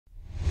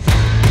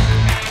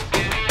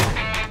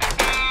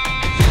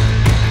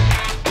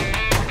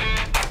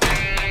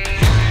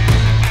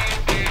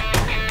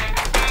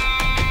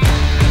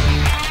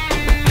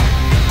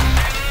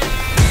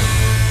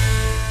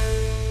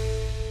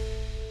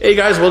Hey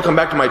guys, welcome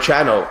back to my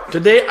channel.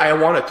 Today I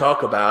want to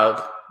talk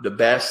about the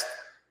best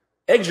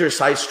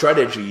exercise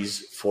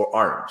strategies for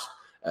arms.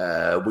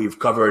 We've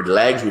covered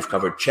legs, we've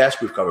covered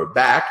chest, we've covered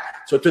back.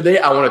 So today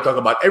I want to talk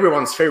about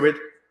everyone's favorite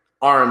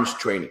arms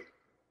training.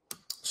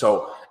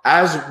 So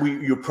as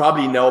you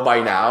probably know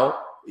by now,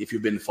 if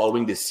you've been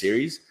following this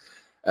series,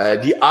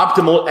 the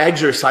optimal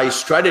exercise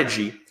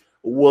strategy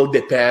will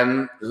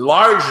depend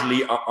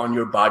largely on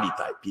your body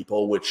type.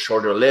 People with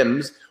shorter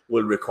limbs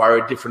will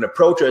require different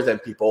approaches than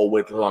people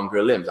with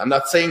longer limbs. I'm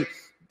not saying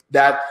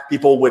that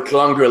people with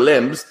longer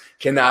limbs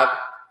cannot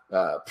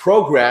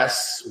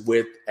progress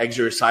with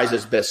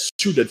exercises best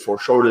suited for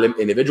shorter limb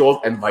individuals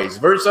and vice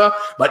versa.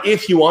 But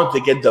if you want to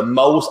get the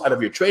most out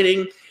of your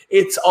training,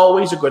 it's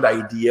always a good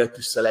idea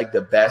to select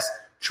the best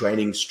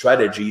training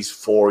strategies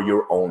for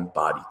your own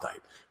body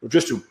type.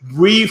 Just to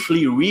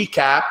briefly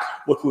recap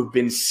what we've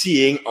been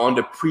seeing on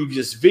the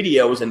previous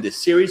videos in this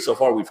series. So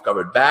far, we've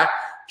covered back,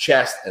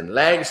 chest, and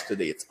legs.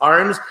 Today, it's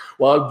arms.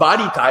 While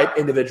body type,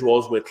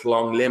 individuals with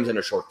long limbs and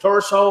a short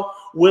torso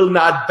will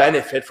not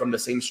benefit from the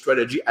same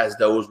strategy as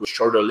those with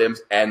shorter limbs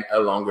and a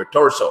longer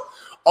torso.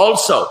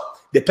 Also,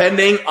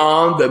 depending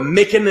on the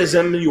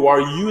mechanism you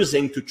are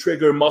using to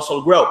trigger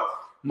muscle growth,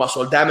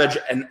 muscle damage,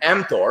 and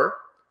mTOR,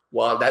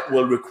 while that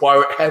will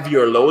require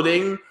heavier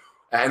loading,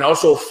 and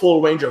also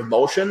full range of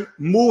motion,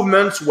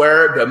 movements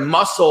where the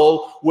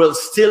muscle will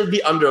still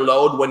be under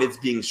load when it's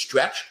being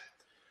stretched.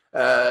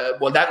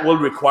 Well, that will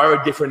require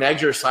a different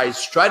exercise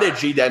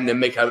strategy than the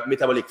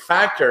metabolic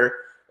factor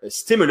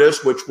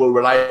stimulus, which will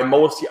rely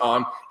mostly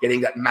on getting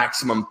that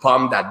maximum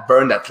pump, that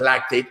burn, that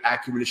lactate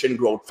accumulation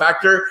growth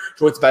factor.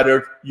 So it's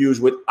better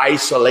used with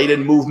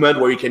isolated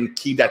movement where you can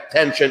keep that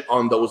tension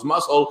on those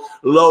muscles,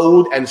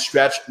 load and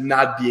stretch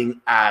not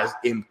being as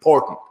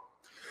important.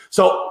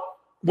 So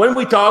when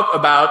we talk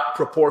about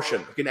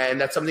proportion,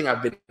 and that's something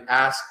I've been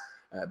asked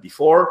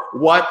before,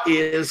 what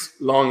is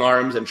long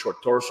arms and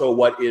short torso?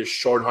 What is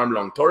short arm,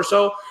 long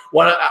torso?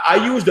 Well, I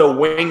use the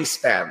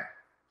wingspan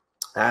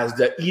as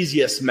the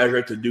easiest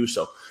measure to do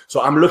so.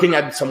 So I'm looking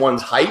at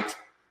someone's height,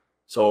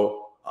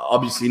 so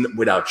obviously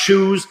without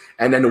shoes,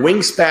 and then the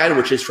wingspan,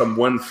 which is from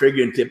one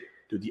fingertip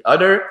to the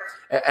other,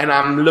 and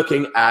I'm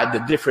looking at the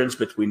difference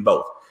between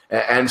both.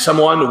 And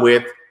someone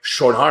with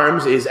short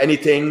arms is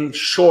anything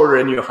shorter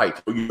than your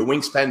height, your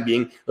wingspan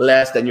being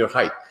less than your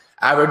height.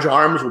 Average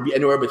arms will be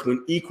anywhere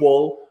between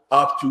equal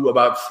up to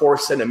about 4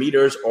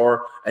 centimeters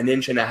or 1.5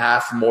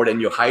 inches more than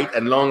your height.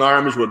 And long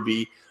arms would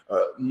be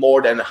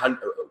more than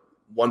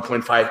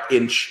 1.5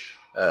 inch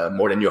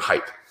more than your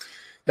height.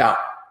 Now,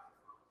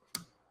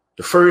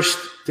 the first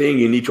thing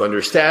you need to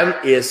understand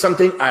is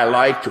something I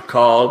like to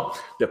call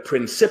the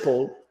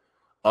principle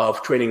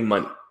of training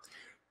money.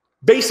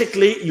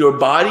 Basically, your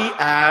body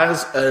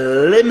has a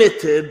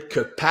limited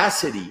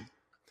capacity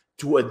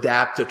to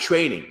adapt to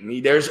training. I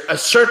mean, there's a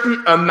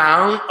certain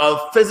amount of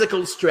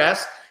physical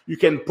stress you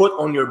can put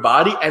on your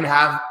body and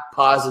have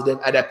positive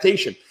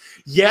adaptation.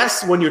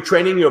 Yes, when you're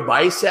training your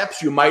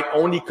biceps, you might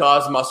only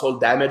cause muscle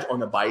damage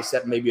on the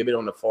bicep, maybe a bit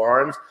on the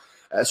forearms.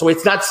 So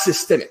it's not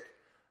systemic.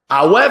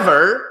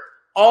 However,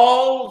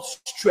 all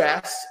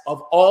stress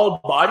of all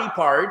body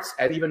parts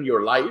and even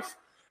your life,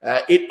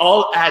 it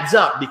all adds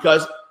up,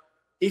 because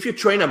if you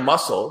train a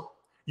muscle,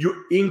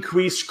 you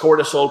increase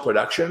cortisol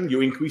production,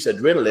 you increase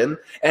adrenaline,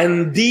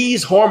 and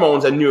these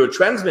hormones and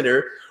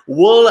neurotransmitter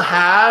will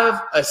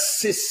have a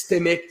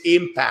systemic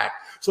impact.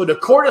 So the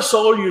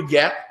cortisol you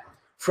get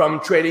from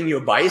training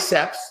your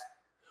biceps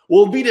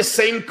will be the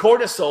same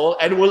cortisol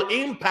and will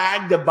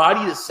impact the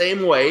body the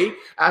same way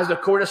as the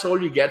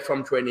cortisol you get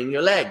from training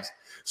your legs.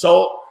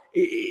 So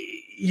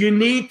you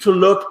need to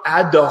look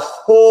at the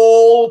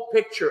whole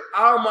picture,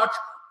 how much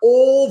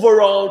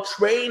overall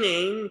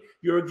training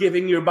you're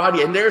giving your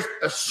body, and there's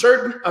a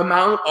certain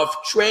amount of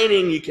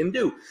training you can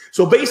do.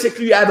 So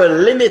basically you have a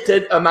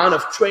limited amount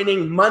of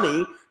training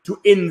money to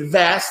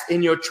invest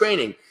in your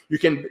training. You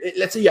can,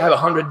 let's say you have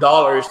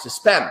 $100 to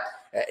spend.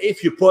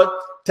 If you put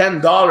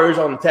 $10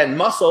 on 10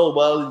 muscle,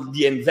 well,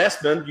 the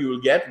investment you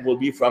will get will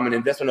be from an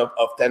investment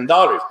of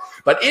 $10.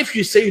 But if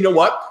you say, you know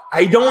what,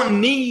 I don't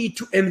need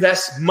to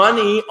invest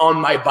money on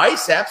my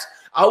biceps,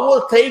 I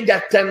will take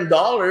that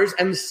 $10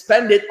 and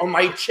spend it on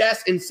my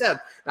chest instead.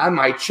 Now,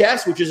 my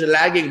chest, which is a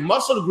lagging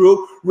muscle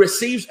group,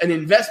 receives an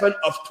investment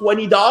of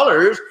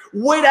 $20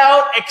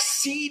 without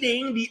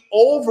exceeding the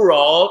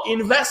overall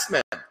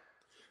investment.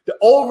 The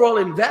overall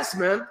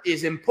investment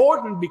is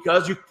important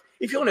because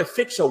if you want to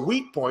fix a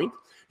weak point,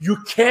 you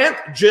can't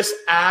just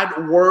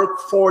add work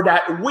for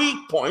that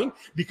weak point,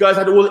 because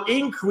that will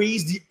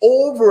increase the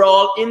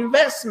overall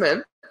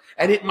investment,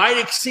 and it might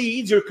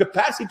exceed your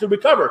capacity to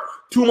recover.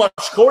 Too much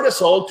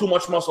cortisol, too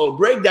much muscle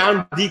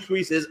breakdown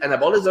decreases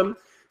anabolism,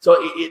 so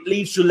it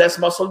leads to less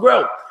muscle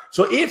growth.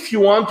 So if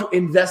you want to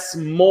invest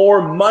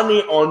more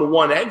money on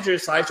one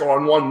exercise or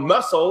on one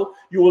muscle,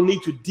 you will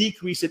need to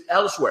decrease it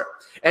elsewhere.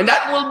 And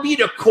that will be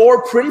the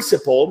core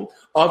principle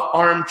of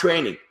arm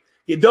training.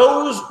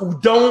 Those who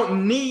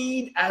don't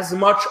need as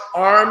much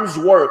arms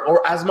work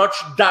or as much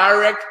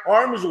direct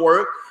arms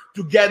work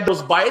to get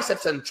those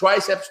biceps and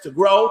triceps to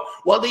grow,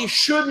 well, they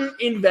shouldn't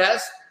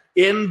invest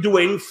in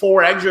doing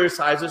 4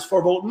 exercises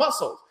for both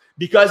muscles,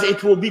 because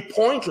it will be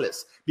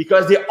pointless,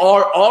 because they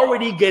are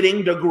already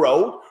getting the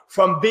growth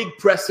from big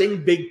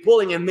pressing, big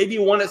pulling, and maybe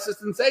 1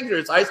 assistance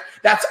exercise.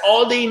 That's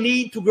all they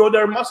need to grow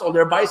their muscle,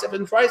 their bicep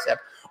and tricep.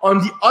 On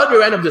the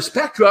other end of the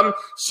spectrum,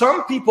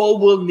 some people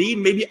will need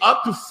maybe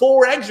up to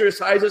 4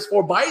 exercises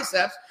for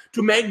biceps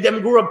to make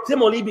them grow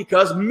optimally,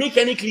 because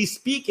mechanically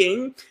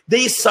speaking,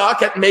 they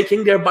suck at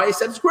making their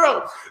biceps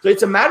grow. So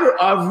it's a matter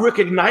of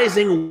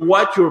recognizing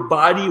what your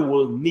body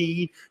will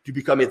need to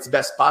become its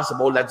best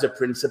possible. That's the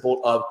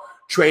principle of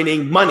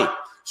training money.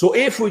 So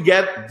if we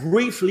get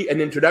briefly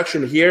an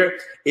introduction here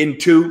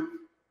into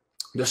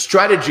the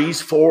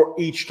strategies for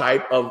each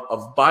type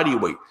of body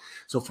weight.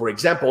 So for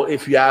example,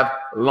 if you have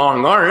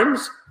long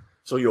arms,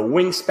 so your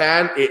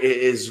wingspan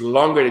is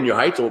longer than your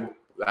height, so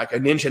like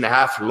 1.5 inches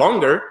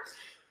longer,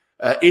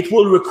 it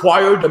will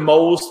require the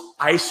most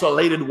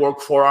isolated work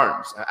for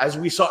arms. As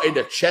we saw in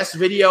the chest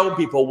video,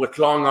 people with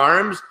long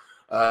arms,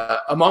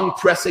 among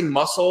pressing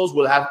muscles,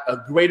 will have a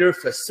greater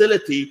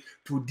facility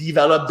to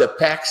develop the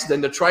pecs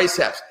than the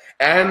triceps.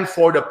 And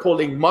for the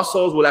pulling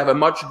muscles, will have a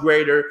much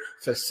greater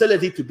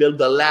facility to build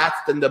the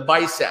lats than the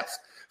biceps.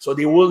 So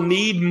they will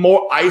need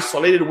more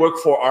isolated work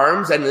for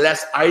arms and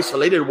less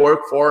isolated work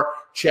for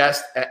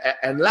chest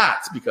and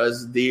lats,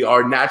 because they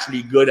are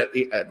naturally good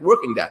at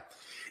working that.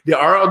 There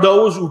are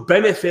those who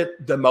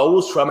benefit the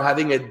most from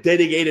having a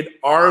dedicated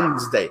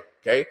arms day,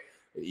 okay?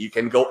 You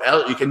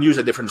can use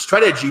a different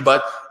strategy,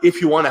 but if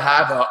you want to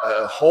have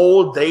a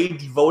whole day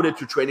devoted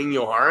to training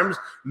your arms,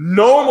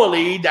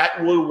 normally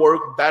that will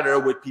work better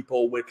with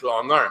people with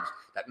long arms.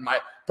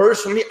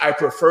 Personally, I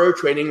prefer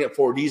training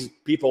for these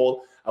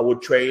people. I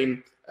would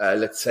train,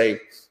 let's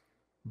say,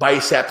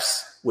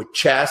 biceps with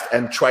chest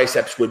and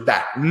triceps with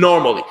back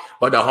normally,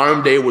 but the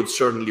arm day would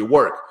certainly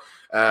work.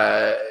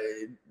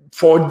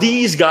 For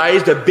these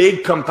guys, the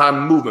big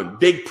compound movement,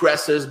 big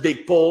presses,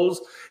 big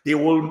pulls, they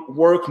will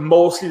work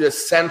mostly the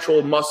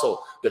central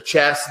muscle, the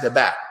chest, the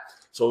back.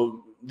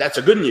 So that's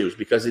a good news,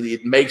 because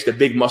it makes the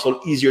big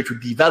muscle easier to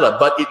develop.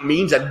 But it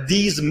means that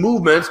these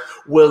movements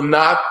will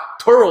not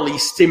thoroughly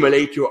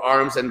stimulate your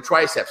arms and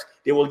triceps.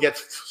 They will get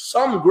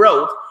some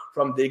growth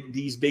from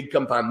these big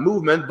compound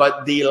movements,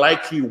 but they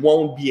likely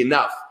won't be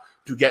enough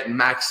to get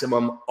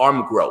maximum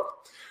arm growth.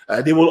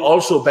 They will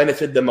also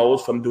benefit the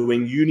most from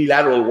doing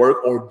unilateral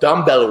work or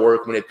dumbbell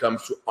work when it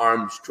comes to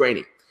arms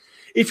training.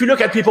 If you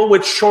look at people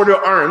with shorter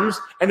arms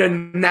and a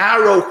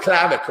narrow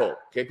clavicle,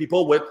 okay,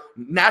 people with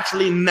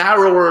naturally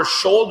narrower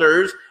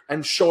shoulders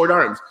and short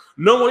arms,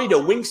 normally the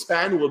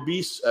wingspan will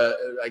be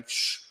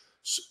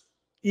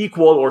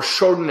equal or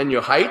shorter than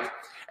your height,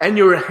 and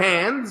your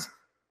hands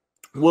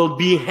will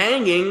be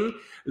hanging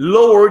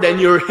lower than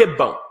your hip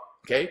bone,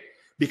 okay?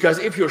 Because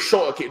if you're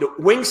short, okay, the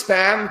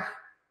wingspan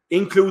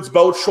includes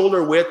both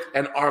shoulder width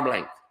and arm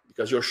length,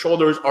 because your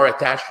shoulders are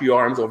attached to your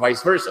arms or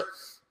vice versa.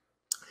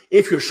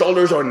 If your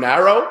shoulders are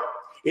narrow,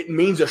 it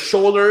means the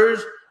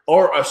shoulders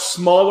are a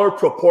smaller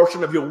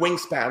proportion of your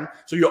wingspan,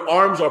 so your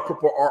arms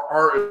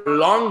are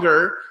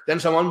longer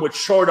than someone with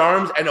short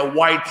arms and a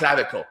wide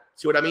clavicle.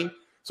 See what I mean?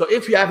 So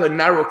if you have a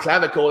narrow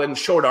clavicle and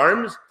short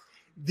arms,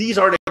 these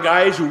are the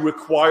guys who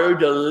require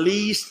the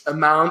least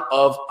amount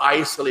of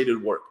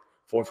isolated work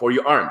for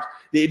your arms.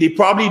 They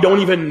probably don't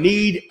even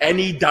need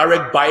any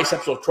direct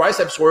biceps or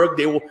triceps work.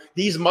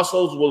 These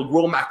muscles will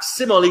grow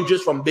maximally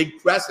just from big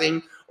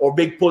pressing or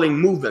big pulling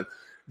movement.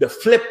 The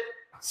flip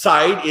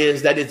side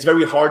is that it's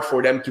very hard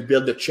for them to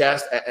build the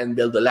chest and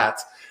build the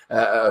lats.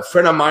 A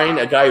friend of mine,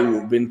 a guy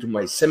who's been to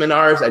my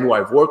seminars and who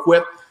I've worked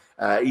with,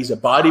 he's a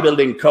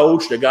bodybuilding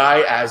coach. The guy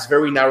has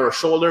very narrow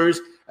shoulders,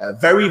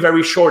 very,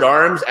 very short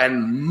arms,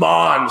 and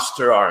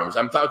monster arms.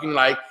 I'm talking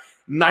like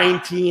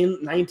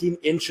 19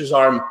 inches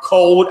arm,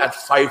 cold at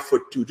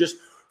 5'2", just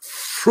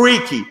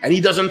freaky. And he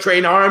doesn't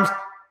train arms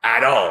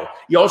at all.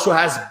 He also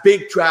has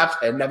big traps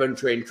and never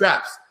trained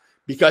traps,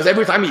 because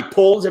every time he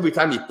pulls, every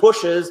time he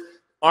pushes,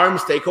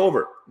 arms take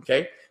over,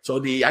 okay? So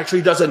he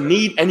actually doesn't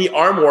need any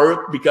arm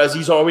work because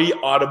he's already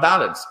out of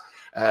balance.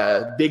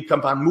 Big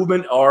compound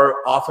movement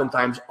are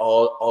oftentimes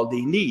all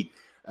they need.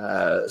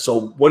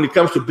 So when it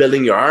comes to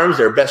building your arms,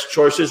 their best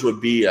choices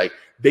would be like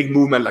big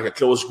movement, like a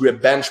close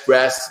grip bench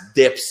press,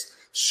 dips,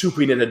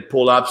 supinated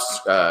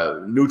pull-ups,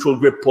 neutral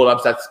grip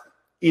pull-ups. That's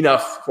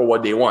enough for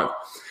what they want.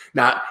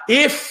 Now,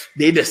 if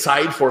they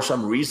decide for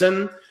some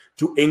reason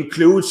to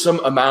include some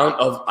amount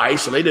of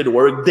isolated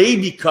work, they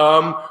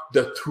become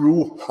the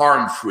true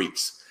arm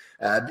freaks.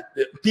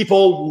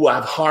 People who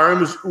have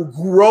arms who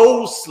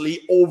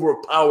grossly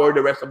overpower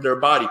the rest of their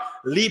body.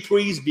 Lee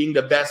Priest being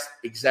the best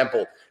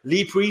example.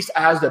 Lee Priest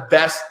has the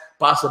best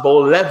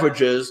possible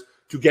leverages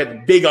to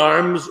get big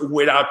arms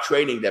without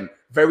training them.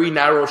 Very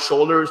narrow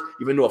shoulders,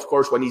 even though, of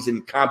course, when he's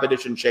in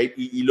competition shape,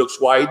 he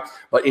looks wide.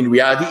 But in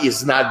reality,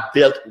 he's not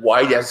built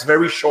wide. He has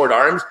very short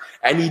arms.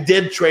 And he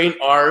did train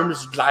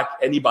arms like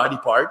any body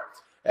part,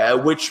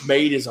 which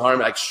made his arm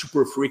like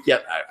super freaky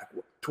at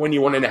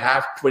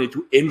 21.5,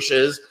 22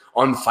 inches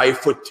on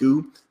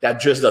 5'2".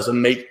 That just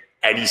doesn't make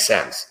any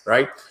sense,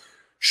 right?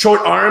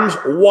 Short arms,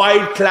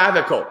 wide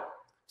clavicle.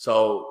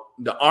 So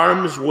the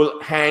arms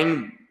will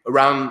hang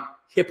around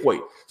hip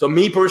weight. So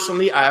me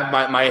personally, I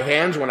have my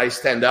hands when I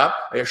stand up,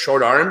 I have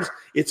short arms.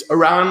 It's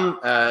around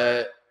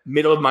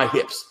middle of my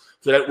hips.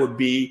 So that would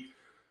be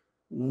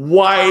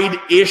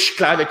wide-ish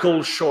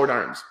clavicle, short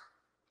arms.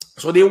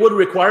 So they would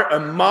require a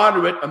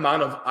moderate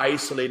amount of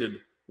isolated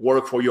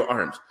work for your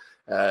arms.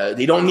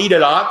 They don't need a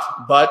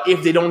lot, but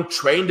if they don't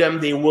train them,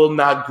 they will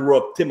not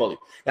grow optimally.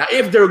 Now,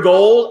 if their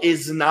goal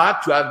is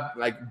not to have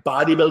like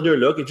bodybuilder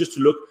look, it's just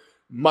to look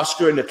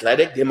muscular and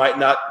athletic, they might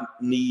not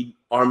need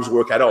arms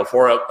work at all.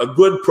 For a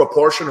good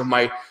proportion of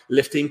my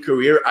lifting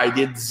career, I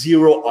did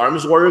zero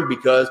arms work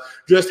because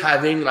just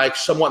having like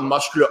somewhat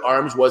muscular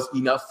arms was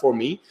enough for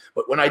me.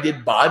 But when I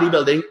did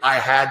bodybuilding, I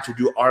had to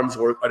do arms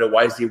work.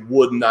 Otherwise, they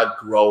would not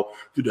grow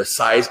to the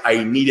size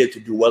I needed to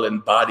do well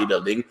in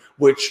bodybuilding,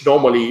 which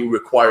normally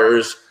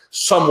requires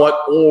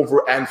somewhat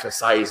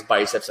overemphasized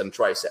biceps and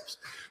triceps.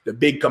 The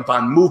big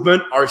compound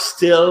movement are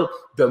still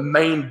the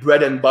main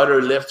bread and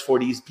butter lift for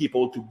these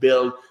people to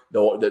build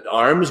the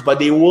arms, but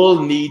they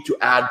will need to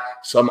add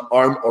some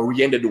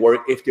arm-oriented work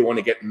if they want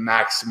to get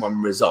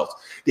maximum results.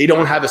 They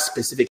don't have a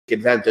specific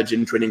advantage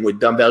in training with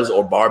dumbbells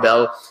or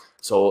barbell,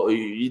 so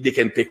they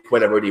can pick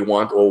whatever they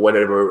want or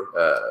whatever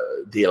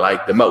they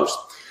like the most.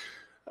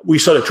 We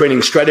saw the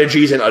training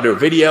strategies in other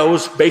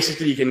videos.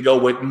 Basically, you can go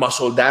with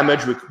muscle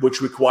damage, which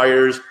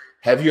requires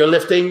heavier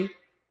lifting,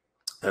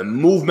 a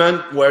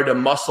movement where the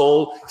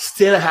muscle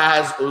still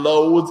has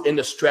loads in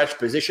the stretch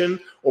position,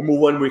 or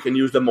movement where you can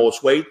use the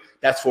most weight.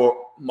 That's for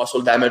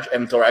muscle damage,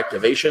 mTOR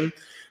activation.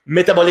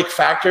 Metabolic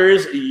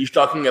factors, you're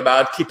talking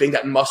about keeping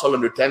that muscle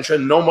under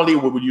tension. Normally,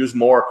 we would use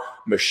more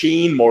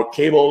machine, more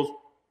cables,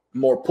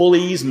 more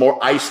pulleys, more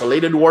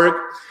isolated work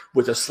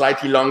with a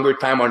slightly longer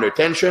time under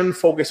tension,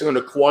 focusing on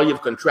the quality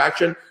of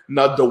contraction,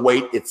 not the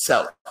weight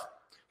itself.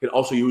 You can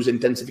also use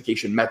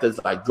intensification methods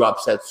like drop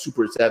set,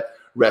 superset,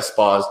 rest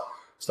pause,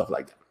 stuff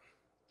like that.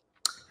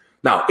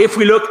 Now, if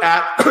we look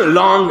at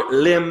long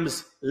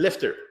limbs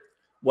lifter,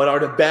 what are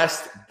the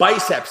best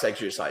biceps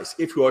exercise?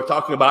 If you are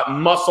talking about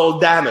muscle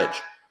damage,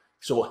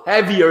 so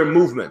heavier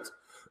movement,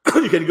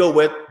 you can go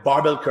with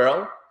barbell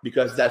curl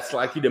because that's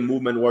likely the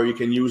movement where you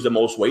can use the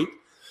most weight.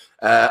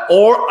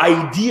 Or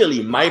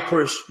ideally, not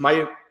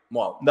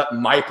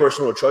my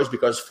personal choice,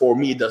 because for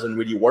me it doesn't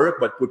really work,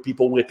 but with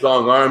people with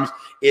long arms,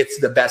 it's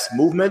the best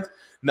movement.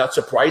 Not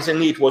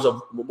surprisingly, it was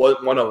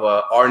one of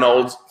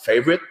Arnold's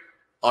favorite.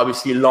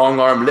 Obviously, long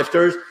arm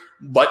lifters,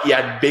 but he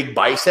had big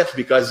biceps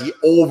because he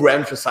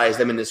overemphasized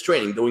them in his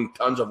training, doing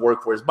tons of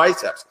work for his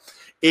biceps.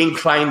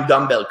 Incline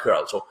dumbbell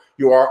curl. So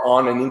you are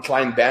on an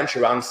incline bench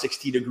around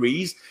 60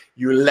 degrees.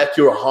 You let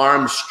your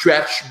arms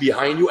stretch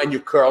behind you and you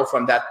curl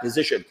from that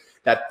position.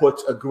 That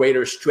puts a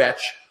greater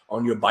stretch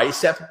on your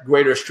bicep.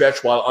 Greater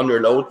stretch while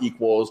under load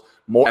equals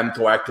more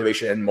mTOR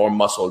activation and more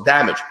muscle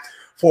damage.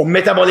 For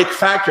metabolic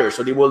factors,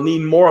 so they will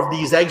need more of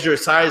these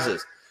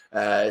exercises.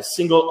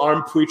 Single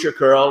arm preacher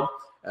curl.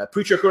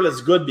 Preacher curl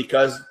is good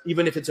because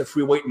even if it's a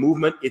free weight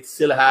movement, it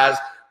still has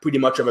pretty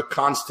much of a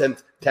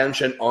constant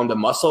tension on the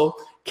muscle.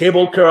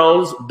 Cable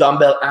curls,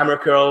 dumbbell hammer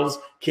curls,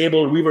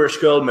 cable reverse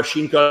curl,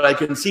 machine curl. I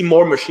can see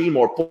more machine,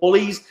 more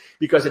pulleys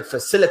because it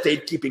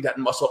facilitates keeping that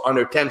muscle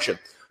under tension.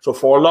 So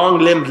for long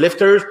limbed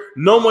lifters,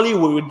 normally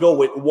we would go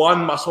with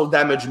one muscle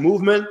damage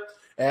movement,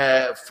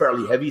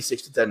 fairly heavy,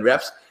 6 to 10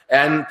 reps,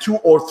 and 2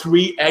 or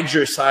 3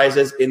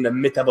 exercises in the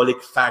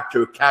metabolic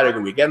factor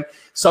category. Again,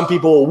 some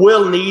people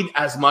will need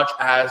as much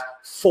as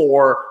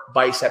 4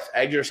 biceps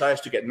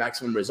exercises to get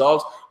maximum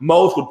results.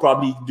 Most would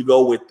probably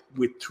go with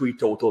 3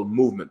 total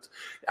movements.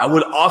 I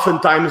would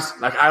oftentimes,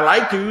 I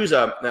like to use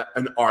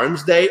an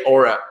arms day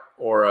or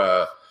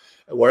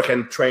where I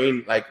can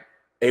train like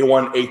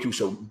A1, A2,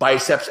 so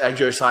biceps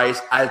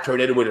exercise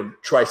alternated with a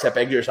tricep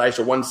exercise.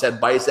 So 1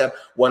 set bicep,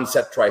 1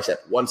 set tricep,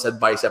 1 set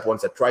bicep, 1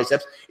 set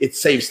triceps. It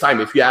saves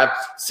time. If you have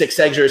 6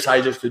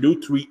 exercises to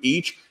do, 3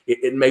 each,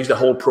 it makes the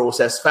whole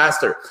process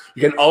faster.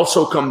 You can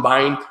also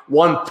combine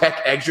 1 pec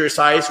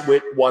exercise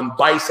with 1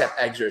 bicep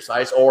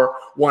exercise, or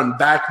 1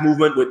 back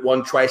movement with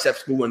 1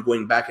 triceps movement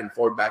going back and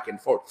forth, back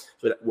and forth.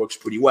 So that works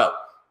pretty well.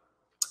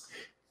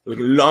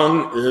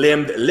 Long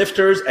limbed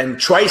lifters and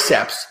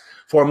triceps.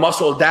 For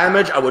muscle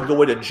damage, I would go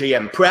with a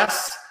JM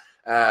press,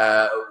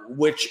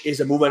 which is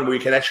a movement where you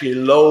can actually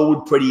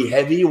load pretty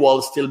heavy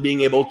while still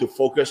being able to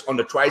focus on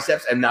the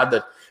triceps and not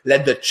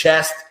let the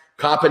chest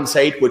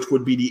compensate, which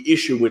would be the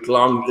issue with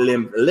long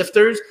limb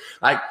lifters.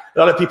 Like a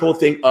lot of people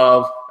think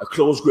of a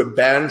closed grip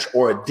bench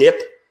or a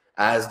dip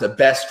as the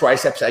best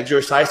triceps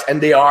exercise,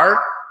 and they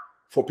are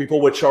for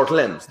people with short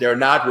limbs. They're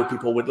not with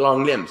people with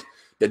long limbs.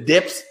 The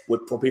dips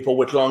for people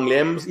with long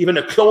limbs, even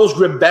a closed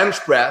grip bench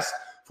press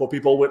for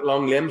people with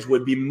long limbs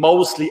would be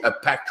mostly a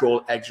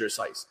pectoral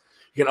exercise.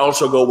 You can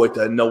also go with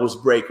a nose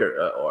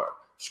breaker or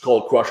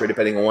skull crusher,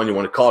 depending on what you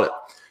want to call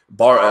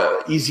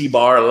it. Easy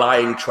bar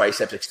lying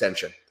triceps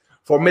extension.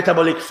 For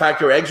metabolic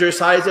factor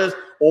exercises,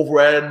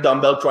 overhead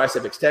dumbbell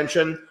tricep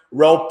extension,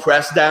 rope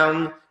press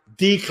down,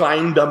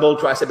 decline dumbbell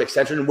tricep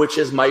extension, which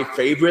is my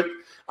favorite.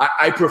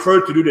 I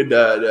prefer to do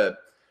the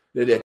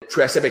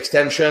tricep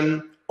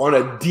extension on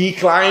a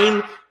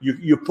decline.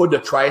 You put the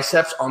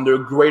triceps under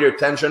greater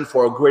tension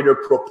for a greater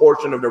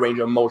proportion of the range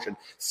of motion,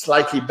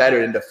 slightly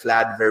better than the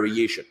flat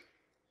variation.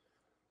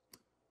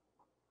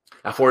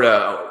 As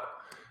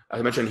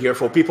I mentioned here,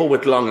 for people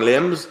with long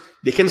limbs,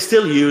 they can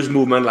still use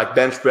movement like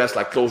bench press,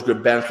 like close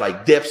grip bench,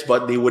 like dips,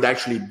 but they would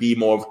actually be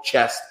more of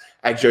chest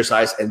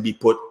exercise and be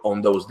put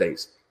on those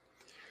days.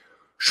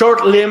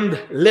 Short-limbed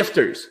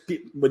lifters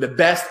with the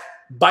best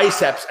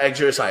biceps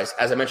exercise.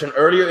 As I mentioned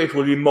earlier, it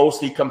will be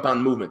mostly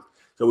compound movement.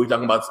 So we're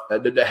talking about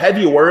the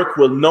heavy work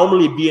will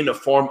normally be in the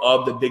form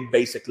of the big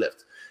basic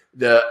lift.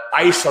 The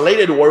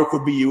isolated work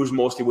would be used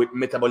mostly with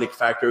metabolic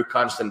factor,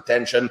 constant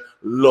tension,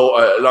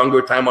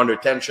 longer time under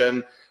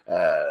tension,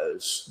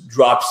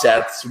 drop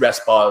sets,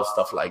 rest pause,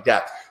 stuff like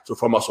that. So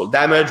for muscle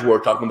damage, we're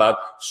talking about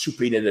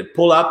supinated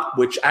pull-up,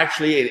 which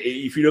actually,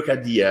 if you look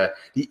at the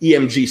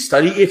EMG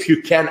study, if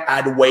you can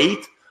add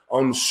weight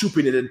on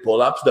supinated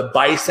pull-ups, the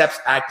biceps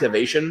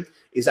activation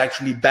is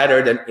actually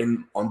better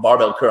than on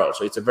barbell curl.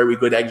 So it's a very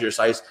good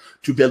exercise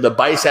to build the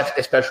biceps,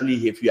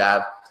 especially if you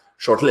have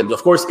short limbs.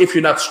 Of course, if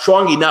you're not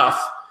strong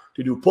enough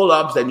to do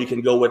pull-ups, then you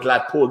can go with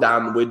lat pull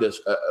down with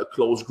a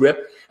close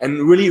grip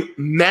and really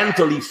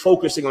mentally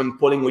focusing on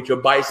pulling with your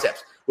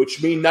biceps,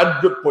 which means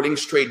not pulling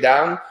straight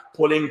down,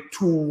 pulling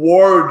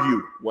toward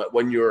you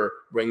when you're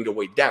bringing the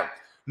weight down.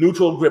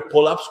 Neutral grip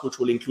pull-ups, which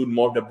will include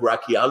more of the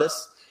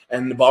brachialis,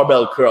 and the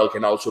barbell curl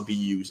can also be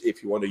used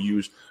if you want to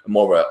use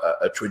more of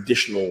a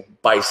traditional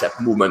bicep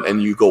movement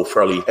and you go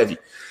fairly heavy.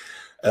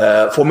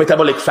 For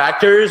metabolic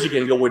factors, you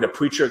can go with a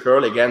preacher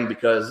curl, again,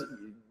 because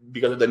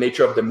of the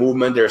nature of the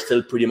movement, there's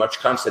still pretty much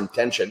constant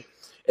tension,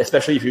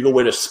 especially if you go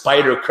with a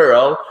spider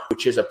curl,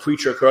 which is a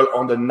preacher curl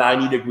on the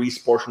 90 degrees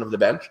portion of the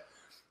bench.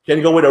 You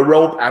can go with a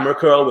rope hammer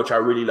curl, which I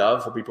really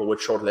love for people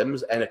with short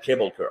limbs, and a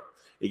cable curl.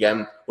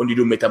 Again, when you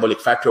do metabolic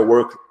factor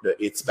work,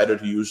 it's better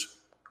to use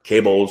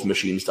cables,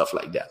 machines, stuff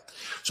like that.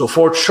 So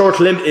for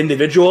short-limbed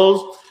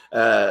individuals,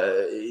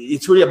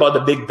 it's really about the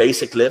big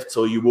basic lift.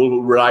 So you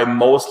will rely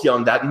mostly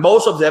on that.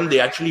 Most of them, they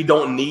actually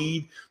don't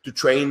need to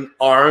train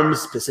arms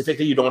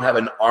specifically. You don't have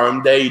an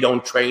arm day. You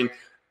don't train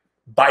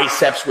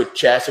biceps with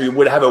chest. So you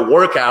would have a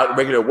workout,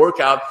 regular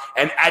workout.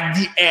 And at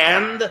the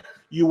end,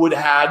 you would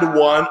have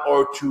one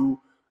or two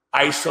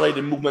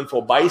isolated movement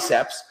for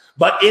biceps.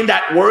 But in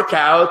that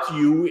workout,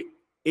 you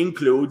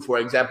include, for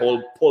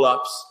example,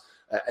 pull-ups.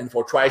 And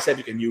for tricep,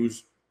 you can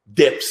use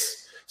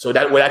dips. So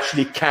that will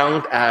actually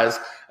count as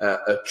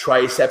a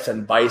triceps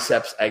and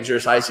biceps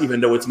exercise, even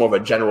though it's more of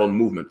a general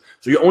movement.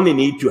 So you only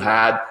need to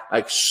have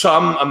like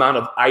some amount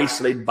of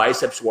isolated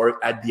biceps work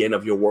at the end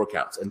of your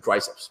workouts and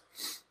triceps.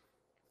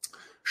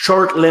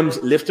 Short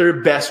limbs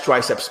lifter, best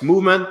triceps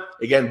movement.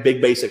 Again, big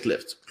basic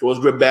lifts. Close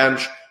grip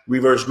bench,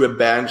 reverse grip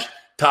bench,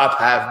 top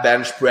half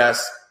bench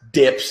press,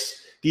 dips.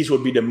 These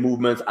would be the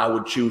movements I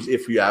would choose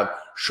if you have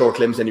short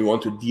limbs and you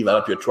want to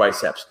develop your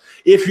triceps.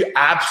 If you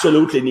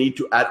absolutely need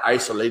to add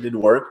isolated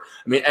work,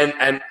 I mean,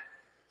 and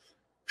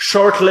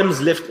short-limbed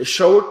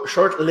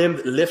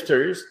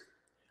lifters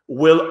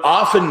will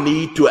often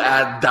need to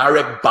add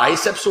direct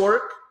biceps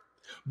work,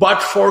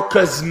 but for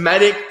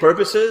cosmetic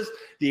purposes,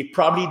 they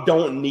probably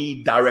don't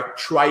need direct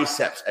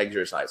triceps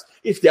exercise.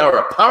 If they are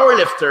a power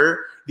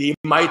lifter, they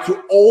might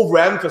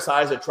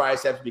overemphasize the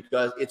triceps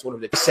because it's one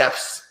of the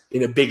triceps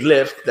in a big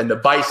lift than the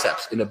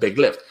biceps in a big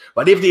lift.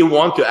 But if they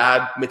want to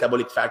add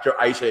metabolic factor,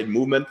 isolated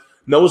movement,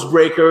 nose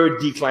breaker,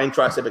 decline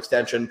tricep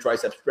extension,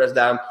 triceps press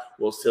down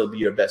will still be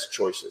your best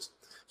choices.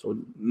 So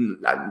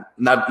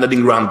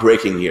nothing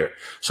groundbreaking here.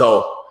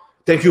 So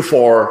thank you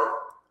for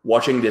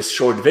watching this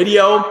short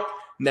video.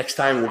 Next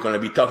time, we're going to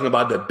be talking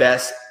about the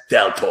best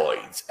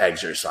deltoids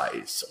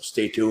exercise. So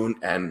stay tuned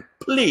and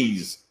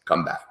please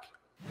come back.